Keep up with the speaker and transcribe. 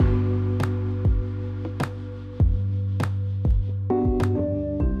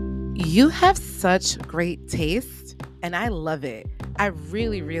You have such great taste, and I love it. I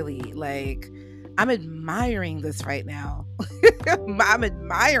really, really I'm admiring this right now. I'm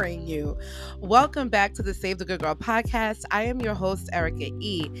admiring you. Welcome back to the Save the Good Girl podcast. I am your host, Erica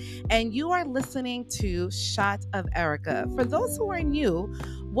E., and you are listening to Shot of Erica. For those who are new,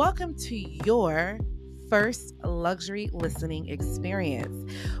 welcome to your first luxury listening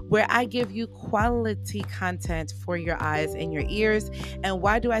experience where I give you quality content for your eyes and your ears. And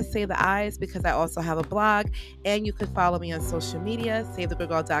why do I say the eyes? Because I also have a blog, and you can follow me on social media,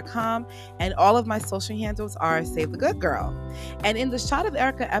 savethegoodgirl.com, and all of my social handles are Save the Good Girl. And in the Shot of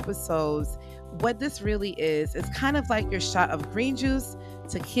Erica episodes, what this really is kind of like your shot of green juice,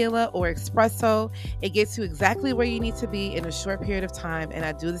 tequila, or espresso. It gets you exactly where you need to be in a short period of time, and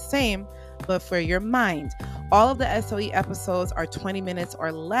I do the same, but for your mind. All of the SOE episodes are 20 minutes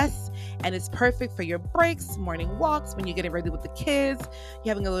or less, and it's perfect for your breaks, morning walks, when you're getting ready with the kids,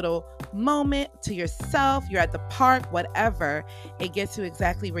 you're having a little moment to yourself, you're at the park, whatever. It gets you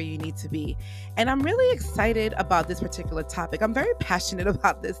exactly where you need to be. And I'm really excited about this particular topic. I'm very passionate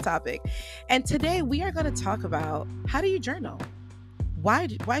about this topic. And today we are going to talk about, how do you journal? Why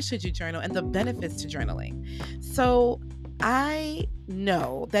should you journal, and the benefits to journaling? So I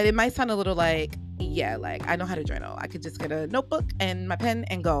know that it might sound a little like, yeah, like I know how to journal. I could just get a notebook and my pen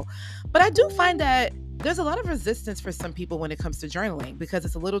and go. But I do find that there's a lot of resistance for some people when it comes to journaling because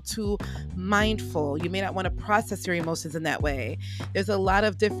it's a little too mindful. You may not want to process your emotions in that way. There's a lot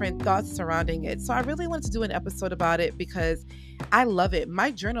of different thoughts surrounding it. So I really wanted to do an episode about it because I love it. My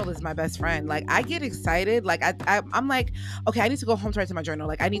journal is my best friend. Like, I get excited. Like, I'm like, okay, I need to go home to write in my journal.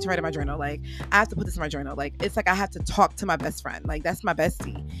 Like, I need to write in my journal. Like, I have to put this in my journal. Like, it's like I have to talk to my best friend. Like, that's my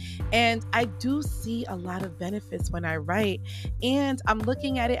bestie. And I do see a lot of benefits when I write. And I'm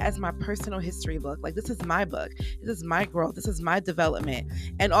looking at it as my personal history book. Like, this is my book. This is my growth. This is my development.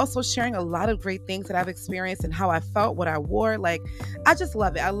 And also sharing a lot of great things that I've experienced and how I felt, what I wore. Like, I just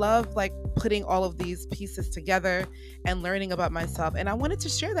love it. I love, like, putting all of these pieces together and learning about myself. And I wanted to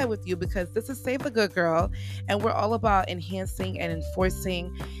share that with you because this is Save the Good Girl, and we're all about enhancing and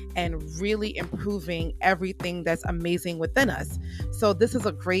enforcing and really improving everything that's amazing within us. So this is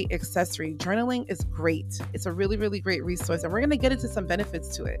a great accessory. Journaling is great. It's a really, really great resource, and we're going to get into some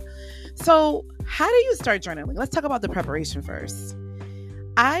benefits to it. So how do you start journaling? Let's talk about the preparation first.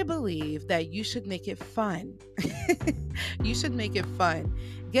 I believe that you should make it fun. You should make it fun.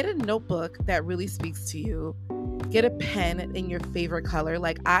 Get a notebook that really speaks to you. Get a pen in your favorite color.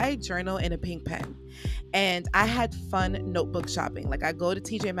 Like, I journal in a pink pen, and I had fun notebook shopping. Like, I go to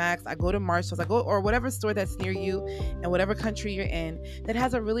TJ Maxx, I go to Marshalls, I go, or whatever store that's near you and whatever country you're in that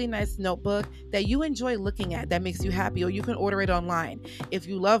has a really nice notebook that you enjoy looking at, that makes you happy, or you can order it online. If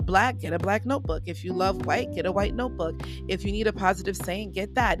you love black, get a black notebook. If you love white, get a white notebook. If you need a positive saying,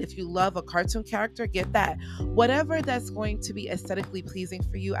 get that. If you love a cartoon character, get that. Whatever that's going to be aesthetically pleasing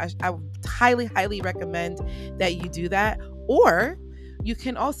for you, I highly, highly recommend that you do that. Or you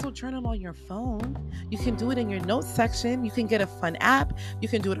can also journal on your phone. You can do it in your notes section. You can get a fun app. You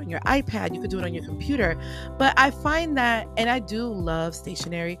can do it on your iPad. You can do it on your computer. But I find that, and I do love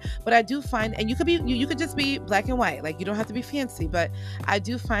stationery, but I do find, and you could just be black and white. Like, you don't have to be fancy, but I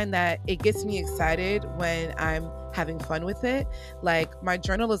do find that it gets me excited when I'm having fun with it. Like, my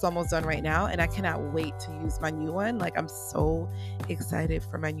journal is almost done right now, and I cannot wait to use my new one. Like, I'm so excited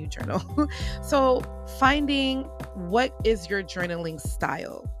for my new journal. So finding what is your journaling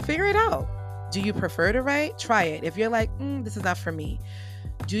style, figure it out. Do you prefer to write? Try it. If you're like, this is not for me.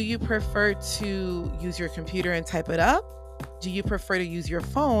 Do you prefer to use your computer and type it up? Do you prefer to use your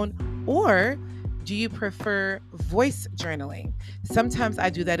phone? Or do you prefer voice journaling? Sometimes I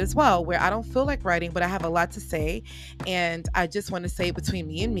do that as well, where I don't feel like writing, but I have a lot to say, and I just want to say it between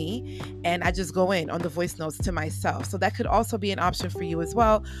me and me, and I just go in on the voice notes to myself. So that could also be an option for you as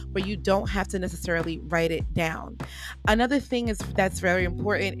well, where you don't have to necessarily write it down. Another thing that's very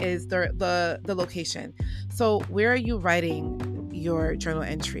important is the location. So where are you writing your journal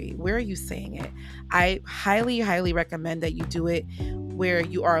entry? Where are you saying it? I highly, highly recommend that you do it where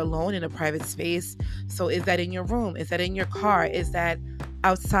you are alone in a private space. So is that in your room? Is that in your car? Is that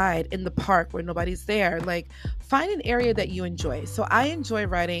outside in the park where nobody's there? Like, find an area that you enjoy. So I enjoy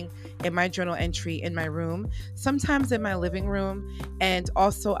writing in my journal entry in my room, sometimes in my living room, and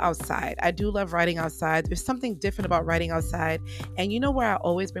also outside. I do love writing outside. There's something different about writing outside. And you know where I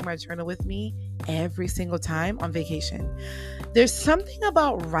always bring my journal with me? Every single time? On vacation. There's something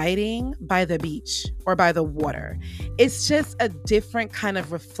about writing by the beach or by the water. It's just a different kind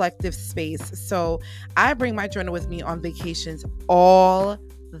of reflective space. So I bring my journal with me on vacations all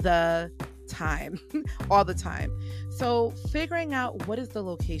the time, all the time. So figuring out, what is the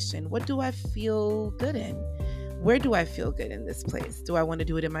location? What do I feel good in? Where do I feel good in this place? Do I want to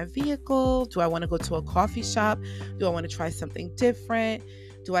do it in my vehicle? Do I want to go to a coffee shop? Do I want to try something different?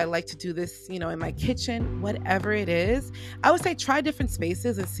 Do I like to do this, in my kitchen? Whatever it is, I would say try different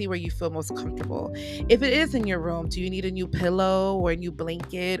spaces and see where you feel most comfortable. If it is in your room, do you need a new pillow or a new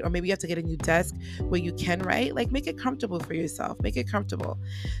blanket? Or maybe you have to get a new desk where you can write? Like, make it comfortable for yourself. Make it comfortable.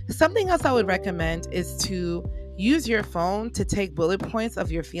 Something else I would recommend is to use your phone to take bullet points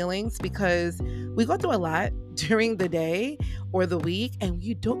of your feelings, because we go through a lot during the day or the week, and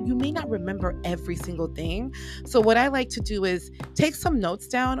you may not remember every single thing. So what I like to do is take some notes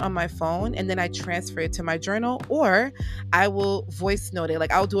down on my phone, and then I transfer it to my journal, or I will voice note it.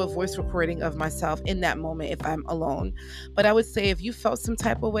 Like, I'll do a voice recording of myself in that moment if I'm alone. But I would say, if you felt some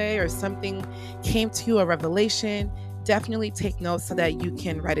type of way or something came to you, a revelation, definitely take notes so that you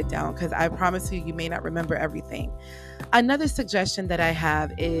can write it down, because I promise you may not remember everything. Another suggestion that I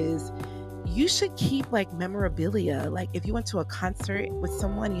have is, you should keep like memorabilia. Like, if you went to a concert with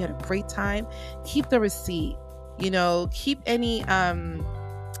someone, you had a great time, keep the receipt. Keep any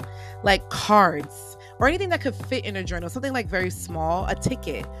like cards or anything that could fit in a journal, something like very small, a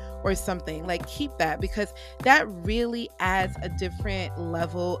ticket or something. Like, keep that, because that really adds a different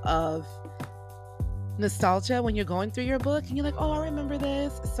level of nostalgia when you're going through your book and you're like, oh, I remember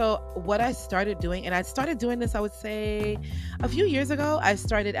this. So what I started doing, and I started doing this, I would say a few years ago, I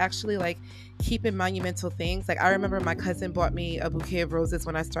started actually like keeping monumental things. Like, I remember my cousin bought me a bouquet of roses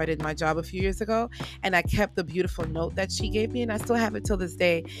when I started my job a few years ago, and I kept the beautiful note that she gave me, and I still have it till this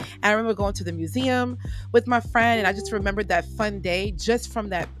day. And I remember going to the museum with my friend, and I just remembered that fun day just from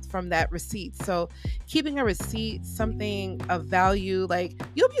that receipt. So keeping a receipt, something of value, like,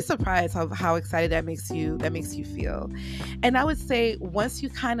 you'll be surprised how excited that makes you feel. And I would say, once you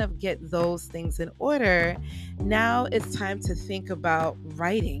kind of get those things in order, now it's time to think about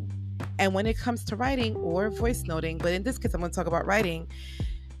writing. And when it comes to writing or voice noting, but in this case, I'm going to talk about writing,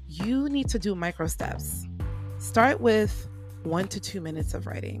 you need to do micro steps. Start with 1 to 2 minutes of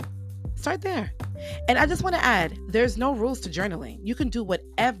writing. Start there. And I just want to add, there's no rules to journaling. You can do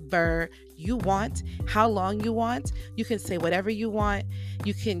whatever you want, how long you want. You can say whatever you want.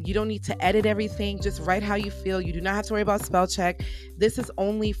 You don't need to edit everything. Just write how you feel. You do not have to worry about spell check. This is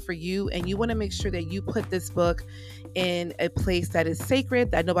only for you. And you want to make sure that you put this book in a place that is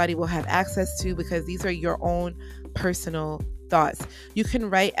sacred, that nobody will have access to, because these are your own personal thoughts. You can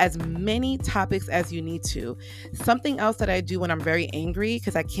write as many topics as you need to. Something else that I do when I'm very angry,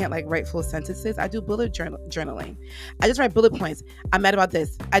 because I can't like write full sentences, I do bullet journaling. I just write bullet points. I'm mad about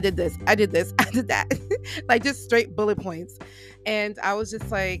this. I did this. I did this. I did that. Like, just straight bullet points. And I was just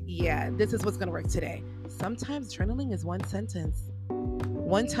like, yeah, this is what's going to work today. Sometimes journaling is one sentence.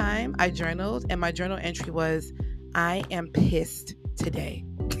 One time I journaled, and my journal entry was, I am pissed today.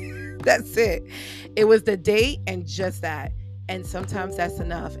 That's it. It was the date and just that. And sometimes that's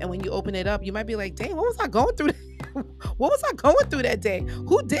enough. And when you open it up, you might be like, dang, what was I going through? What was I going through that day?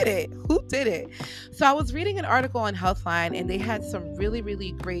 Who did it? So I was reading an article on Healthline, and they had some really,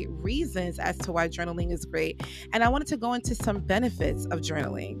 really great reasons as to why journaling is great. And I wanted to go into some benefits of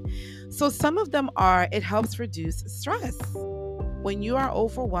journaling. So some of them are, it helps reduce stress. When you are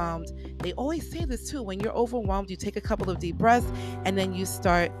overwhelmed, they always say this too, when you're overwhelmed, you take a couple of deep breaths, and then you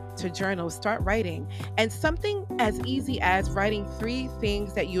start to journal, start writing. And something as easy as writing 3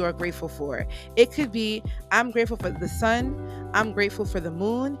 things that you are grateful for. It could be, I'm grateful for the sun, I'm grateful for the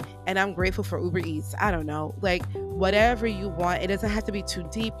moon, and I'm grateful for Uber Eats. I don't know, like whatever you want. It doesn't have to be too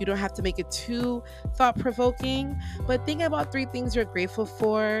deep. You don't have to make it too thought-provoking, but think about 3 things you're grateful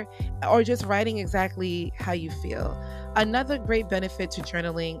for, or just writing exactly how you feel. Another great benefit to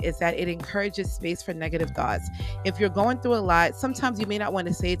journaling is that it encourages space for negative thoughts. If you're going through a lot, sometimes you may not want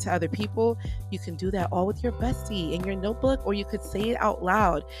to say it to other people. You can do that all with your bestie in your notebook, or you could say it out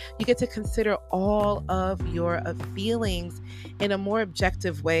loud. You get to consider all of your feelings in a more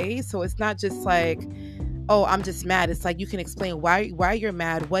objective way. So it's not just like, oh, I'm just mad. It's like you can explain why you're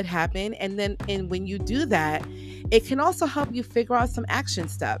mad, what happened. And when you do that, it can also help you figure out some action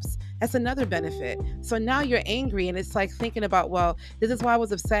steps. That's another benefit. So now you're angry, and it's like thinking about, well, this is why I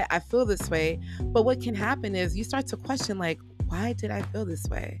was upset. I feel this way. But what can happen is you start to question, like, why did I feel this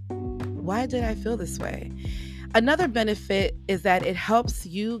way? Why did I feel this way? Another benefit is that it helps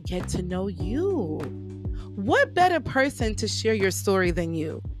you get to know you. What better person to share your story than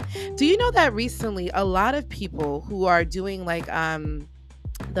you? Do you know that recently a lot of people who are doing like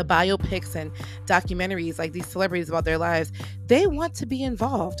the biopics and documentaries, like these celebrities about their lives, they want to be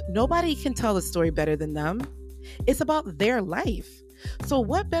involved. Nobody can tell the story better than them. It's about their life. So,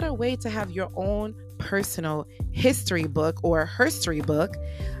 what better way to have your own personal history book or herstory book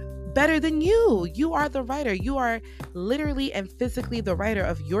better than you? You are the writer. You are literally and physically the writer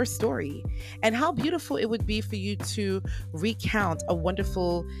of your story. And how beautiful it would be for you to recount a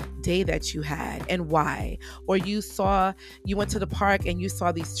wonderful day that you had and why. Or you went to the park and you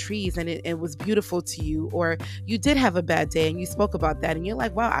saw these trees and it was beautiful to you. Or you did have a bad day and you spoke about that and you're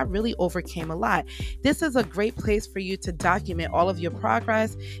like, wow, I really overcame a lot. This is a great place for you to document all of your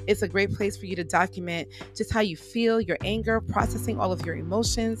progress. It's a great place for you to document just how you feel, your anger, processing all of your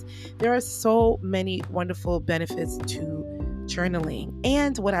emotions. There are so many wonderful benefits to journaling.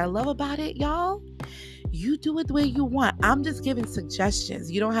 And what I love about it, y'all, you do it the way you want. I'm just giving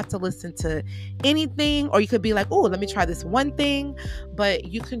suggestions. You don't have to listen to anything, or you could be like, oh, let me try this one thing, but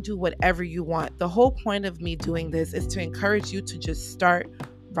you can do whatever you want. The whole point of me doing this is to encourage you to just start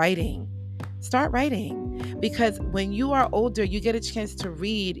writing. Start writing, because when you are older, you get a chance to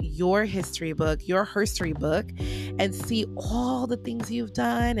read your history book, your herstory book, and see all the things you've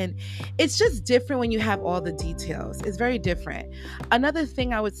done. And it's just different when you have all the details. It's very different. Another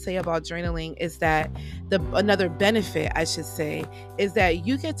thing I would say about journaling is that another benefit, I should say, is that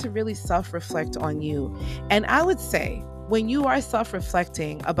you get to really self-reflect on you. And I would say, when you are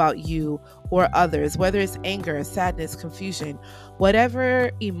self-reflecting about you or others, whether it's anger, sadness, confusion,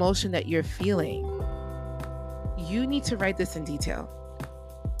 whatever emotion that you're feeling, you need to write this in detail.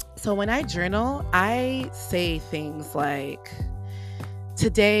 So when I journal, I say things like,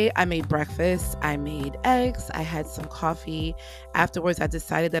 today I made breakfast, I made eggs, I had some coffee. Afterwards, I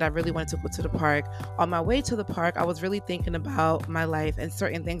decided that I really wanted to go to the park. On my way to the park, I was really thinking about my life and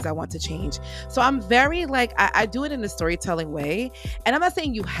certain things I want to change. So I'm very I do it in a storytelling way. And I'm not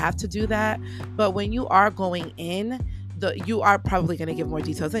saying you have to do that, but when you are going in, you are probably going to give more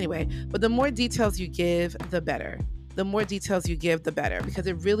details anyway. But the more details you give, the better. The more details you give, the better, because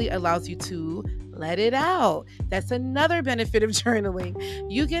it really allows you to let it out. That's another benefit of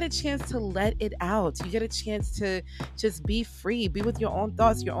journaling. You get a chance to let it out. You get a chance to just be free, be with your own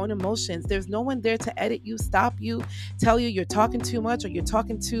thoughts, your own emotions. There's no one there to edit you, stop you, tell you you're talking too much or you're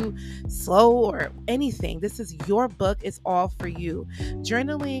talking too slow or anything. This is your book. It's all for you.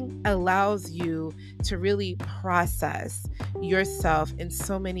 Journaling allows you to really process yourself in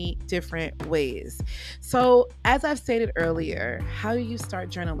so many different ways. So, as I've stated earlier, how do you start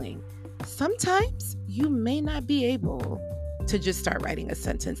journaling? Sometimes you may not be able to just start writing a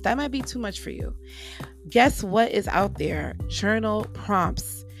sentence. That might be too much for you. Guess what is out there? Journal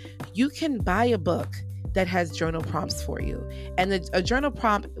prompts. You can buy a book that has journal prompts for you. And a journal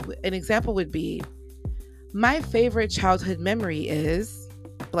prompt, an example would be, my favorite childhood memory is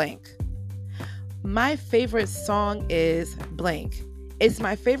blank. My favorite song is blank. It's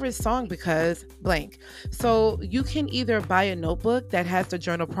my favorite song because blank. So you can either buy a notebook that has the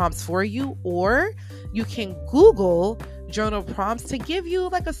journal prompts for you, or you can Google journal prompts to give you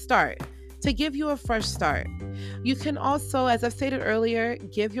like a start, to give you a fresh start. You can also, as I've stated earlier,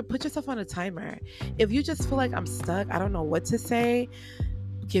 put yourself on a timer. If you just feel like I'm stuck, I don't know what to say,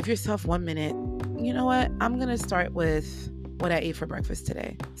 give yourself 1 minute. You know what? I'm going to start with what I ate for breakfast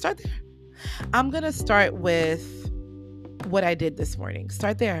today. Start there. I'm going to start with what I did this morning.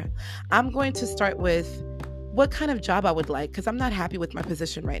 Start there. I'm going to start with what kind of job I would like, because I'm not happy with my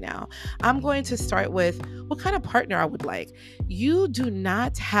position right now. I'm going to start with what kind of partner I would like. You do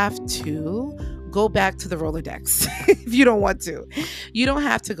not have to go back to the Rolodex if you don't want to. You don't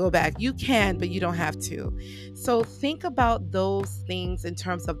have to go back. You can, but you don't have to. So think about those things in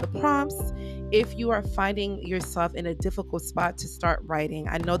terms of the prompts. If you are finding yourself in a difficult spot to start writing,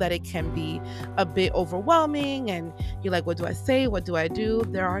 I know that it can be a bit overwhelming and you're like, what do I say? What do I do?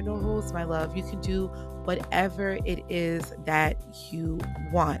 There are no rules, my love. You can do whatever it is that you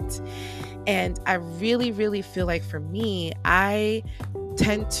want. And I really, really feel like for me, I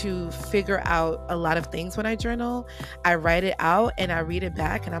tend to figure out a lot of things when I journal. I write it out and I read it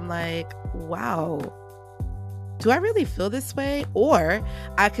back and I'm like, wow, do I really feel this way? Or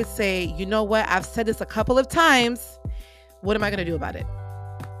I could say, you know what? I've said this a couple of times. What am I going to do about it?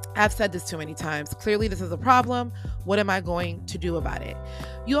 I've said this too many times. Clearly, this is a problem. What am I going to do about it?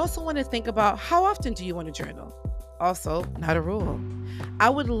 You also want to think about, how often do you want to journal? Also, not a rule. I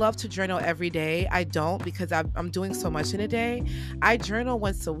would love to journal every day. I don't, because I'm doing so much in a day. I journal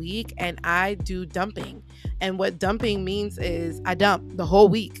once a week and I do dumping. And what dumping means is I dump the whole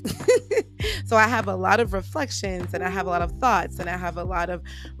week. So I have a lot of reflections and I have a lot of thoughts and I have a lot of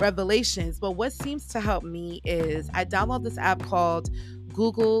revelations. But what seems to help me is I download this app called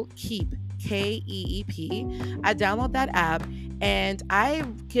Google Keep, Keep. I download that app And I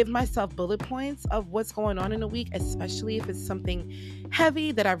give myself bullet points of what's going on in a week, especially if it's something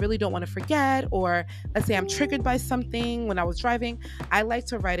heavy that I really don't want to forget, or let's say I'm triggered by something when I was driving. I like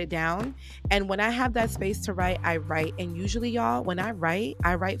to write it down. And when I have that space to write, I write. And usually, y'all, when I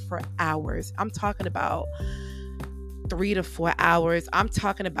write for hours. I'm talking about 3 to 4 hours. I'm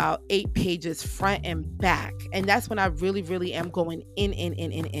talking about 8 pages front and back. And that's when I really, really am going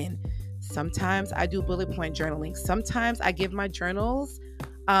in. Sometimes I do bullet point journaling. Sometimes I give my journals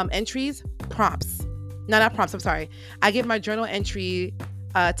entries prompts. No, not prompts. I'm sorry. I give my journal entry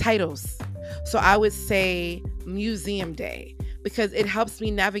titles. So I would say museum day because it helps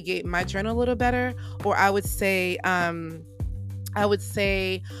me navigate my journal a little better. Or I would say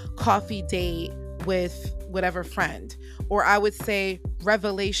coffee date with whatever friend. Or I would say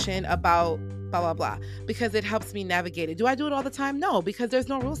revelation about blah, blah, blah, because it helps me navigate it. Do I do it all the time? No, because there's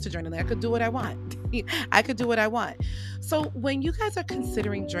no rules to journaling. I could do what I want. I could do what I want. So when you guys are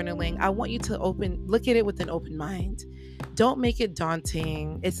considering journaling, I want you to look at it with an open mind. Don't make it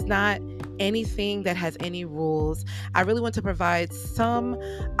daunting. It's not anything that has any rules. I really want to provide some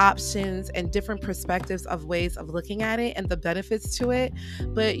options and different perspectives of ways of looking at it and the benefits to it.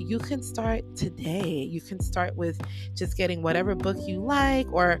 But you can start today. You can start with just getting whatever book you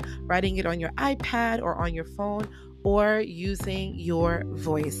like, or writing it on your iPad or on your phone, or using your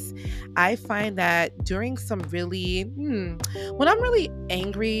voice. I find that during some really, when I'm really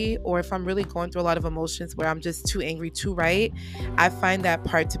angry, or if I'm really going through a lot of emotions where I'm just too angry to write, I find that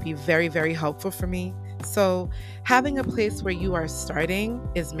part to be very, very helpful for me. So having a place where you are starting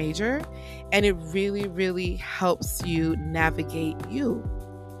is major, and it really, really helps you navigate you.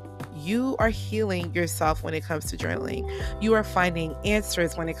 You are healing yourself when it comes to journaling. You are finding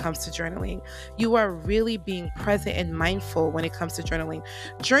answers when it comes to journaling. You are really being present and mindful when it comes to journaling.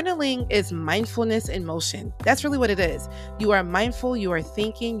 Journaling is mindfulness in motion. That's really what it is. You are mindful, you are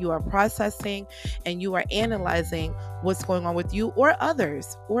thinking, you are processing, and you are analyzing what's going on with you or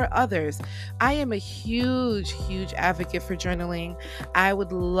others. I am a huge, huge advocate for journaling. I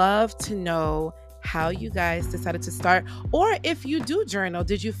would love to know how you guys decided to start, or if you do journal,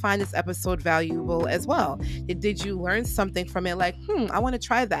 did you find this episode valuable as well? Did you learn something from it? Like, I want to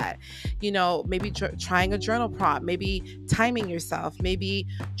try that. Maybe trying a journal prompt, maybe timing yourself, maybe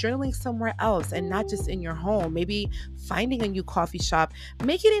journaling somewhere else and not just in your home, maybe finding a new coffee shop.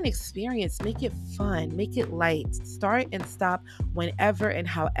 Make it an experience, make it fun, make it light. Start and stop whenever and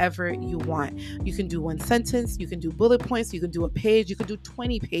however you want. You can do one sentence, you can do bullet points, you can do a page, you can do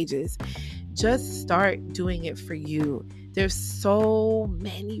 20 pages. Just start doing it for you. There's so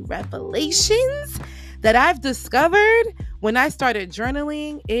many revelations that I've discovered when I started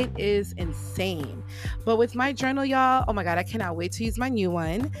journaling. It is insane. But with my journal, y'all, oh my God, I cannot wait to use my new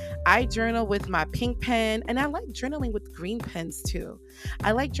one. I journal with my pink pen, and I like journaling with green pens too.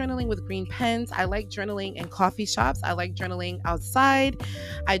 I like journaling with green pens. I like journaling in coffee shops. I like journaling outside.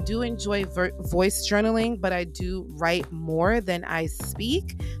 I do enjoy voice journaling, but I do write more than I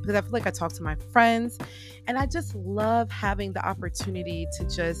speak because I feel like I talk to my friends. And I just love having the opportunity to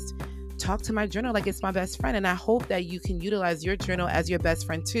just talk to my journal like it's my best friend. And I hope that you can utilize your journal as your best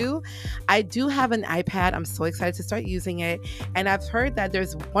friend too. I do have an iPad. I'm so excited to start using it. And I've heard that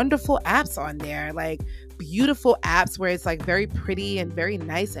there's wonderful apps on there, like beautiful apps where it's like very pretty and very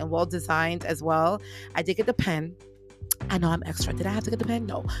nice and well designed as well. I did get the pen. I know I'm extra. Did I have to get the pen?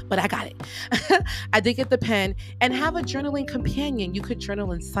 No, but I got it. I did get the pen, and have a journaling companion. You could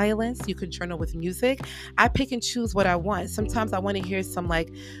journal in silence. You could journal with music. I pick and choose what I want. Sometimes I want to hear some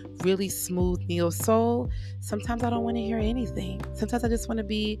like really smooth neo soul. Sometimes I don't want to hear anything. Sometimes I just want to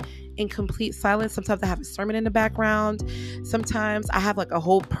be in complete silence. Sometimes I have a sermon in the background. Sometimes I have like a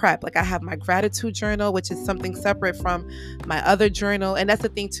whole prep. Like I have my gratitude journal, which is something separate from my other journal. And that's the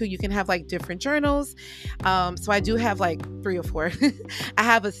thing too. You can have like different journals. So I do have like 3 or 4. I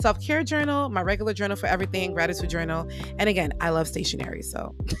have a self-care journal, my regular journal for everything, gratitude journal. And again, I love stationery.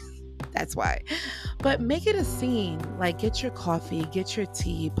 So that's why. But make it a scene. Like get your coffee, get your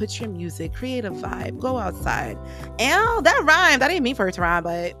tea, put your music, create a vibe, go outside. Ew, that rhymed. I didn't mean for it to rhyme,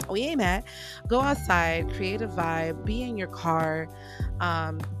 but we ain't mad. Go outside, create a vibe, be in your car.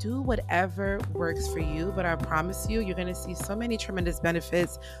 Do whatever works for you. But I promise you, you're going to see so many tremendous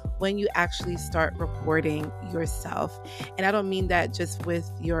benefits when you actually start recording yourself. And I don't mean that just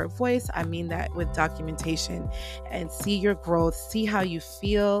with your voice. I mean that with documentation, and see your growth, see how you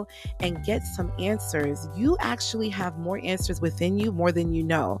feel, and get some answers answers. You actually have more answers within you more than you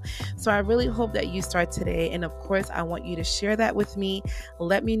know. So I really hope that you start today. And of course, I want you to share that with me.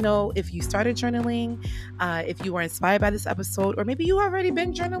 Let me know if you started journaling, if you were inspired by this episode, or maybe you already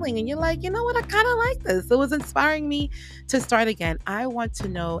been journaling and you're like, you know what, I kind of like this. It was inspiring me to start again. I want to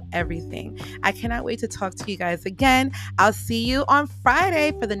know everything. I cannot wait to talk to you guys again. I'll see you on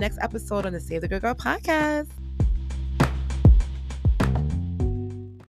Friday for the next episode on the Save the Good Girl podcast.